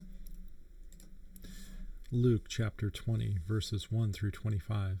Luke chapter 20, verses 1 through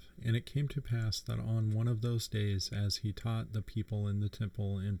 25. And it came to pass that on one of those days, as he taught the people in the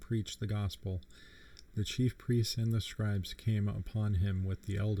temple and preached the gospel, the chief priests and the scribes came upon him with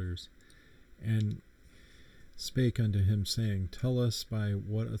the elders, and spake unto him, saying, Tell us, by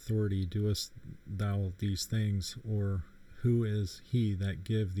what authority doest thou these things, or who is he that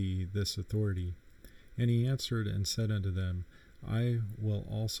gave thee this authority? And he answered and said unto them, I will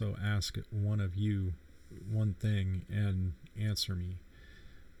also ask one of you one thing, and answer me.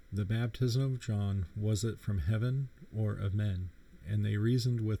 The baptism of John, was it from heaven or of men? And they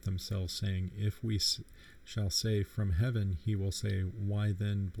reasoned with themselves, saying, If we shall say from heaven, he will say, Why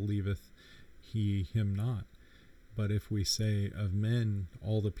then believeth he him not? But if we say of men,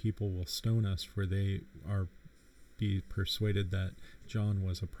 all the people will stone us, for they are be persuaded that John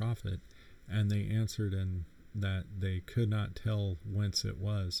was a prophet. And they answered, and that they could not tell whence it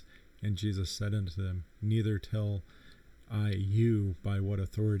was. And Jesus said unto them, Neither tell I you by what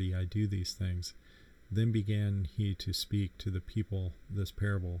authority I do these things. Then began he to speak to the people this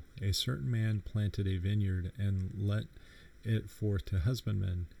parable. A certain man planted a vineyard, and let it forth to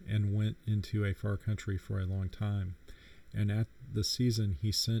husbandmen, and went into a far country for a long time. And at the season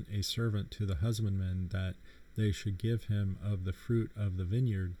he sent a servant to the husbandmen, that they should give him of the fruit of the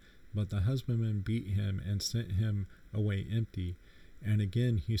vineyard. But the husbandmen beat him, and sent him away empty. And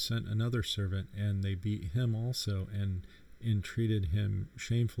again he sent another servant, and they beat him also, and entreated him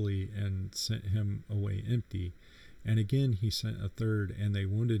shamefully, and sent him away empty. And again he sent a third, and they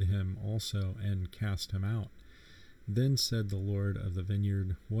wounded him also, and cast him out. Then said the Lord of the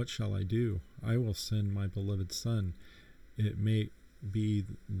vineyard, What shall I do? I will send my beloved son. It may be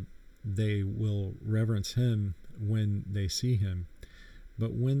they will reverence him when they see him.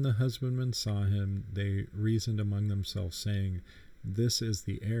 But when the husbandmen saw him, they reasoned among themselves, saying, This is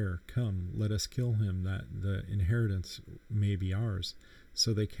the heir. Come, let us kill him, that the inheritance may be ours.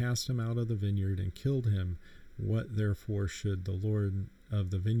 So they cast him out of the vineyard, and killed him. What therefore should the Lord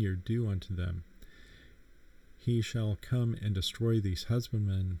of the vineyard do unto them? He shall come and destroy these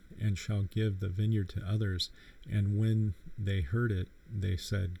husbandmen, and shall give the vineyard to others. And when they heard it, they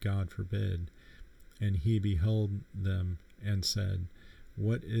said, God forbid. And he beheld them, and said,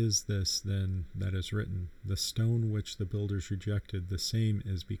 What is this then that is written? The stone which the builders rejected, the same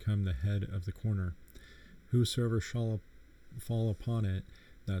is become the head of the corner. Whosoever shall fall upon it,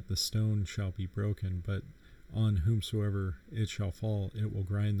 that the stone shall be broken, but on whomsoever it shall fall, it will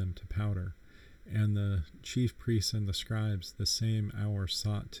grind them to powder. And the chief priests and the scribes the same hour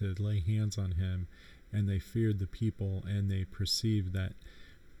sought to lay hands on him, and they feared the people, and they perceived that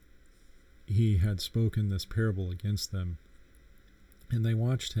he had spoken this parable against them. And they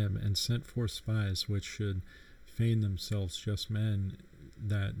watched him, and sent forth spies, which should feign themselves just men,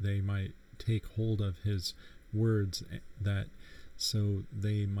 that they might take hold of his words, that so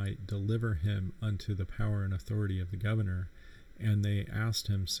they might deliver him unto the power and authority of the governor. And they asked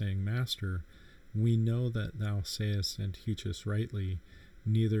him, saying, Master, we know that thou sayest and teachest rightly,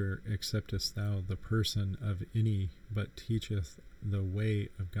 neither acceptest thou the person of any, but teacheth the way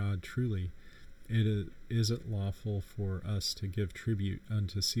of God truly. Is it lawful for us to give tribute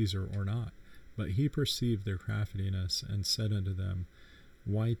unto Caesar or not? But he perceived their craftiness, and said unto them,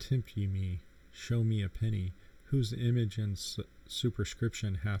 Why tempt ye me? Show me a penny. Whose image and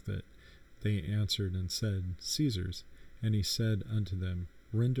superscription hath it? They answered and said, Caesar's. And he said unto them,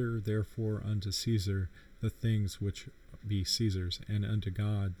 Render therefore unto Caesar the things which be Caesar's, and unto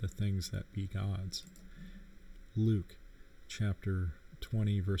God the things that be God's. Luke chapter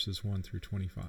 20, verses 1 through 25.